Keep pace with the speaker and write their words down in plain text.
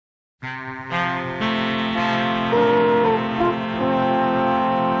Hello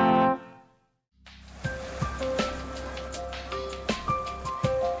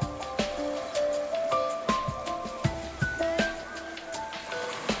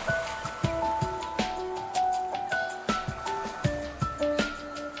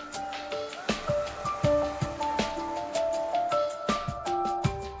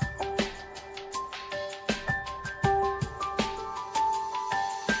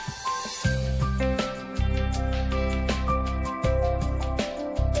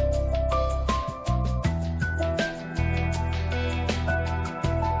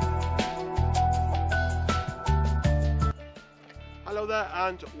there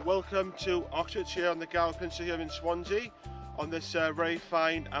and welcome to Oxwich here on the Gower Peninsula here in Swansea on this very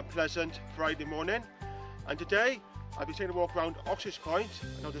fine and pleasant Friday morning. And today I'll be taking a walk around Oxwich Point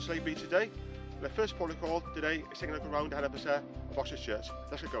and on the Slade Beach today. My first protocol today is taking a look around ahead of Oxwich Church.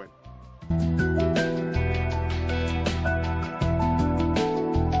 Let's get going.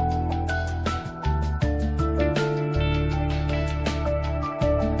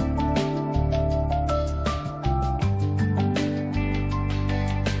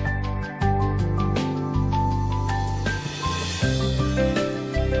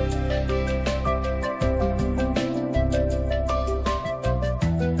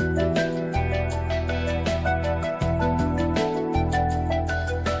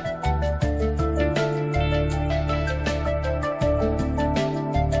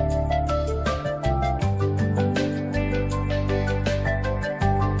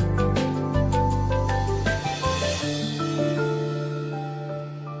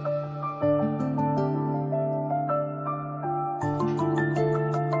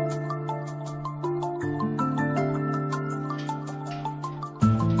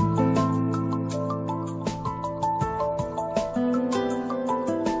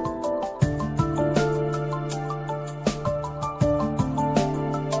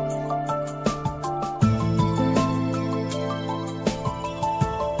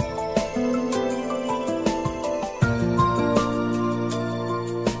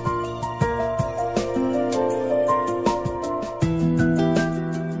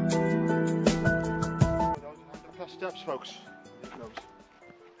 Steps, folks.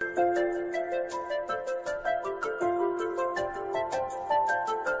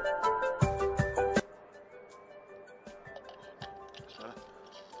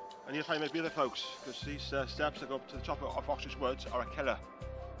 And you'll find maybe other folks, because these steps that go up to the top of Oxwich Woods are a killer.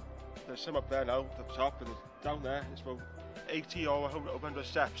 There's some up there now, at the top, and down there it's about 80 or 100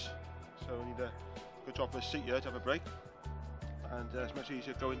 steps. So we need a good job for a seat here to have a break. And it's much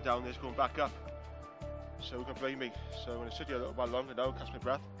easier going down than going back up. So we can blame me. So I'm going to sit here a little while longer now, catch my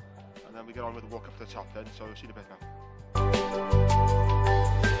breath, and then we get on with the walk up to the top then, so you'll see in a bit now.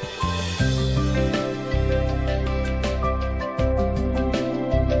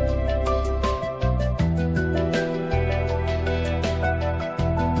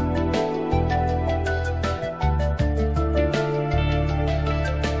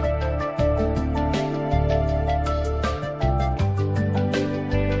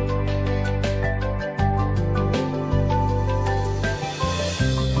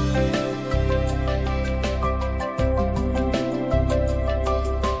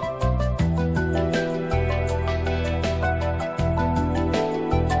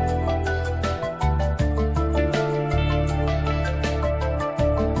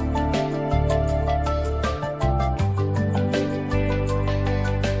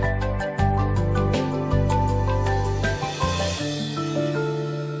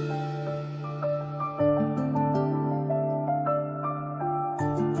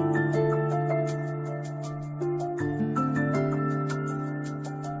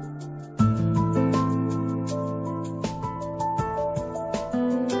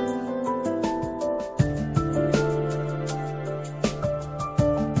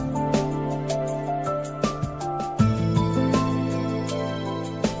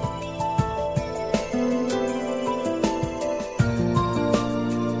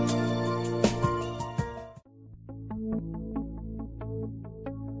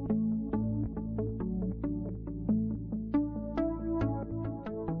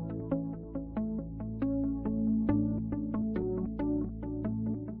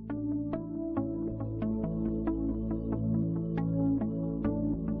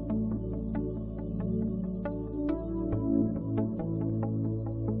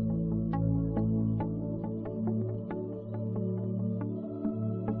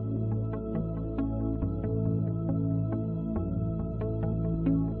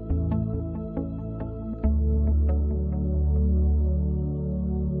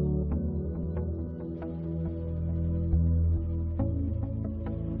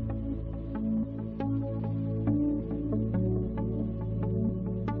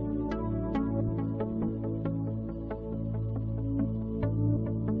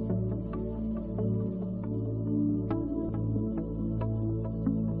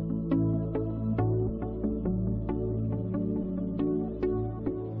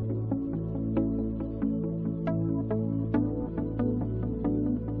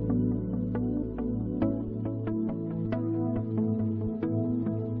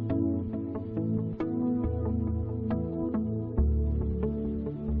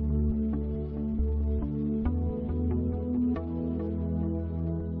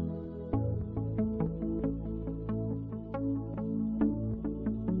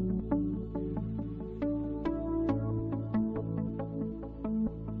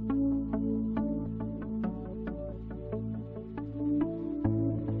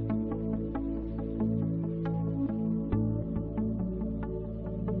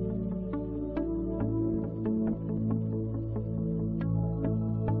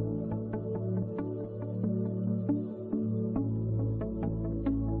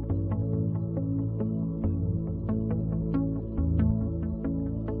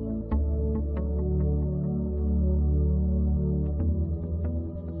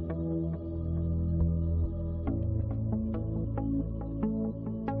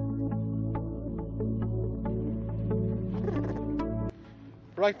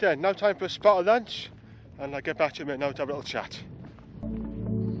 Right then, now time for a spot of lunch, and I'll get back to you in a minute now to have a little chat.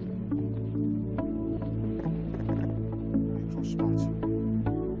 Spot here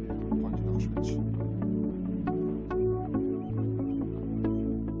on Point in Oxwich.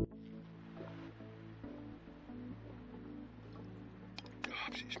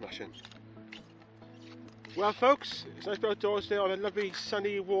 Absolutely smashing. Well folks, it's nice to be outdoors today on a lovely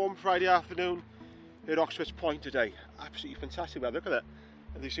sunny warm Friday afternoon here at Oxwich Point today. Absolutely fantastic weather, look at it.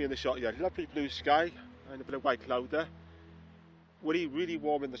 As you see in the shot here, lovely blue sky and a bit of white cloud there. Really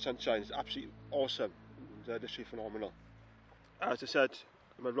warm in the sunshine, it's absolutely awesome and literally phenomenal. As I said,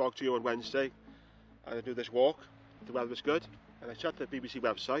 I'm going to vlog to you on Wednesday and I do this walk. The weather was good and I checked the BBC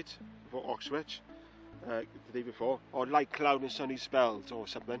website for Oxwich the day before, or light cloud and sunny spells or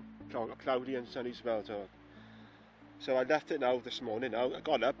something, cloudy and sunny spells. So I left it now this morning. Now I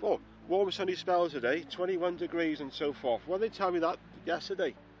got up, warm sunny spells today, 21 degrees and so forth. Well, they tell me that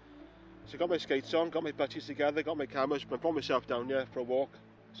yesterday. So I got my skates on, got my budgies together, got my cameras, I brought myself down here for a walk,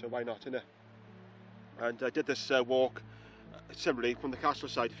 so why not, innit? And I did this walk similarly from the castle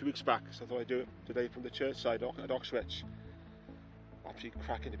side a few weeks back, so I thought I'd do it today from the church side at Oxwich. Absolutely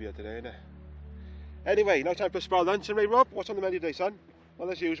cracking to be here today, isn't it? Anyway, now time for a spot of lunch. Anyway, Rob, what's on the menu today, son? Well,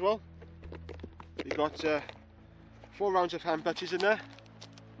 as usual, you've got 4 rounds of ham butties in there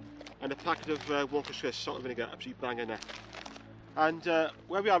and a packet of Walker's crisps, salt and vinegar, absolutely banging there. And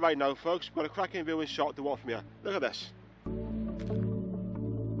where we are right now, folks, we've got a cracking view and shot of the water from here. Look at this.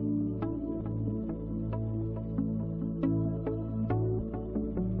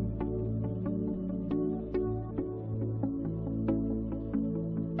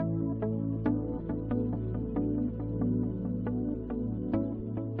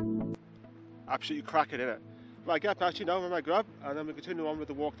 Absolutely cracking, isn't it? Right, get back to you now with my grub, and then we'll continue on with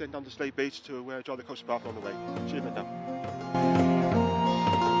the walk then down to Slade Beach to enjoy the coast path on the way. See you in a minute now.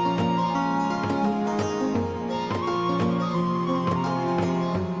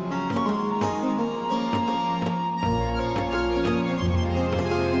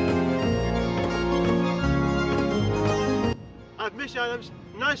 At Miss Adams,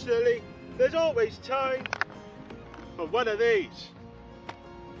 nice and early, there's always time for one of these.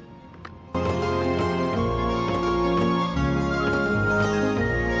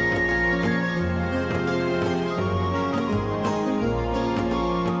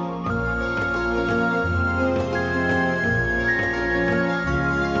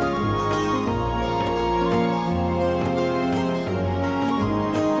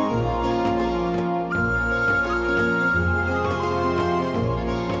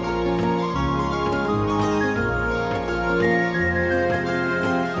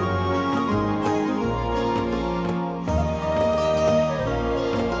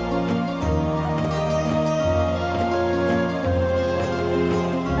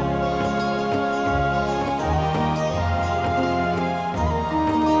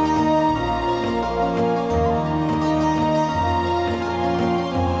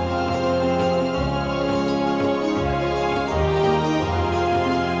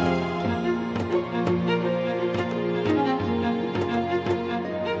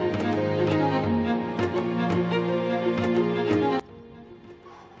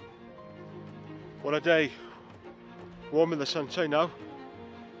 What a day, warm in the sunshine now.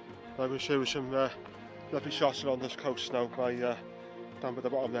 I will show you some lovely shots along this coast now, down by the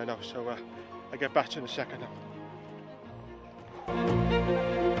bottom there now, so I'll get back to you in a second now.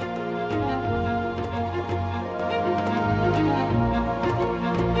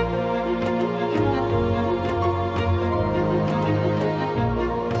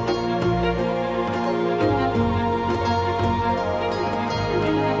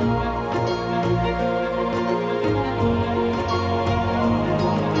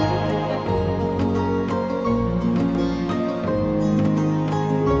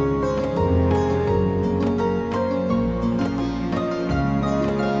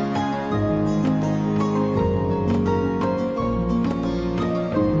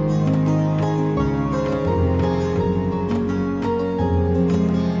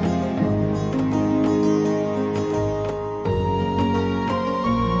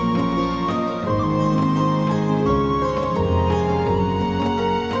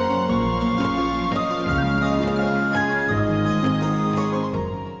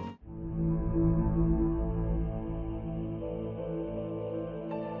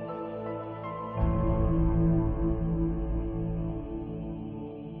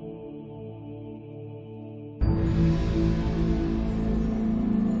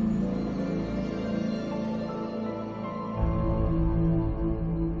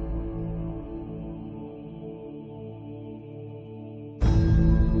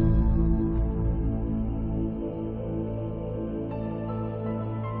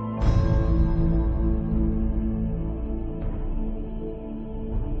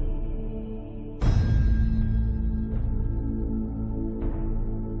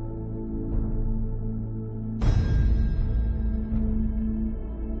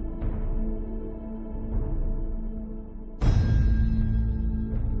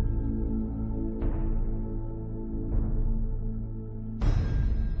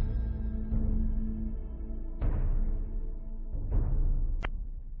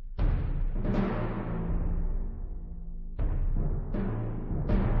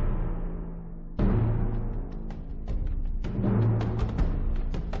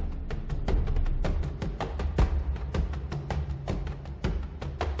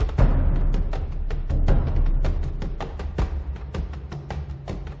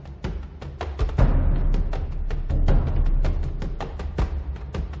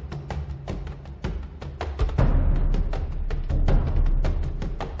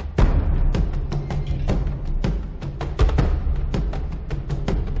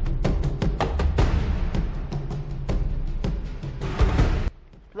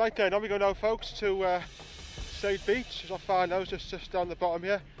 Right then, on we go now folks to Slade Beach. It's not far now, it's just down the bottom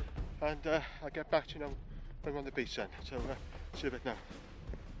here. And I'll get back to you now when we're on the beach then. So see you a bit now.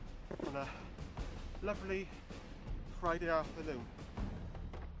 On a lovely Friday afternoon.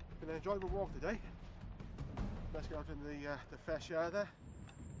 Been an enjoyable walk today. Let's get out in the fresh air there.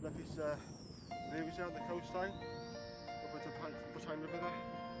 Lovely views there on the coastline. Over to Pine River there.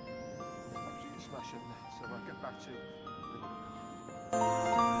 Absolutely smashing. So I'll get back to you in a moment.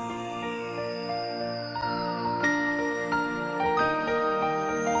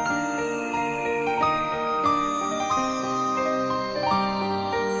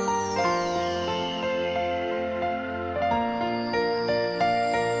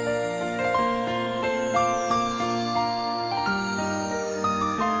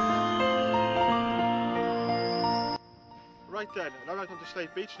 Right then, now right on to Slade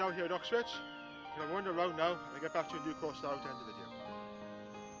Beach, now here at Oxwich. I'm going to wander around now and I'll get back to you in due course now at the end of the video.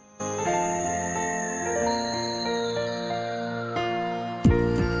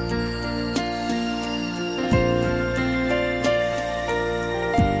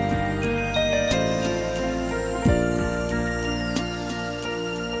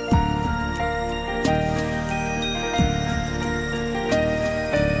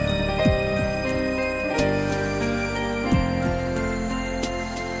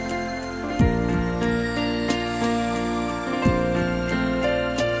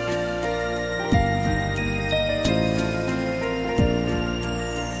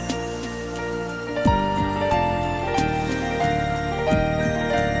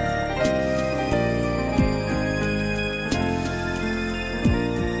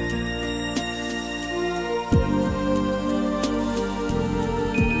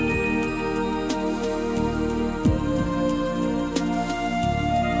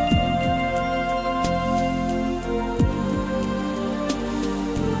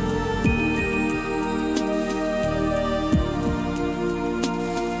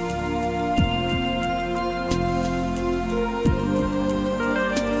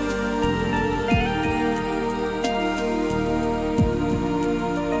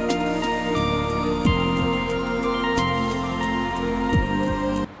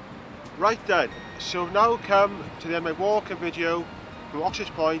 Right then, so now come to the end of my walk and video from Oxwich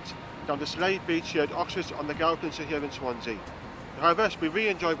Point down to Slade Beach here at Oxwich on the Gower Peninsula here in Swansea. However, it's been a really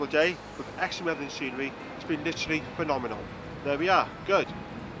enjoyable day with excellent weather and scenery. It's been literally phenomenal. There we are, good.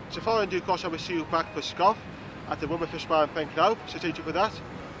 So following due course I will see you back for Scoff at the Woman Fish Bar in Penclough, so stay tuned for that.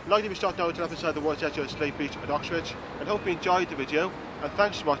 Likely we start now to the other side of the water edge at Slade Beach at Oxwich, and hope you enjoyed the video, and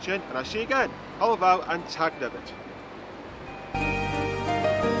thanks for watching, and I'll see you again. How about and tag Levitt.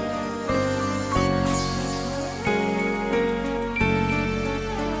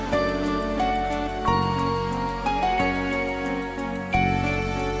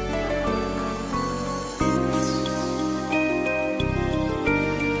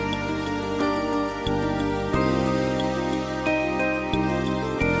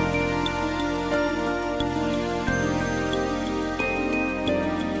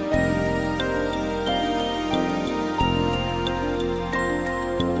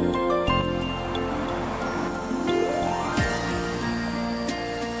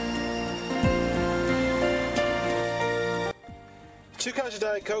 Two cans of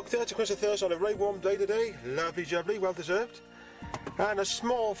Diet Coke there to quench the thirst on a very warm day today. Lovely jubbly, well deserved. And a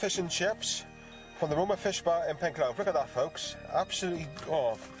small fish and chips from the Woman Fish Bar in Penclough. Look at that folks, absolutely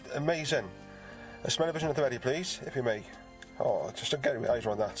amazing. A smell of vision at the ready please, if you may. Oh, just don't get my eyes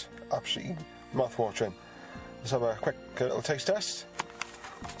on that. Absolutely mouth-watering. Let's have a quick little taste test.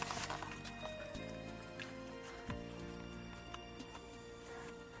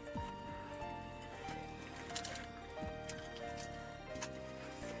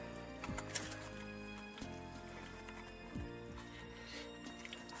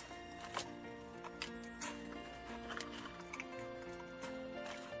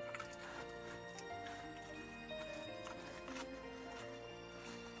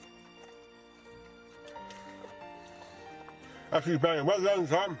 Absolutely brilliant. Well done,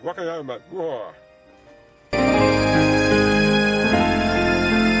 Tom. Rocking on, man. Whoa.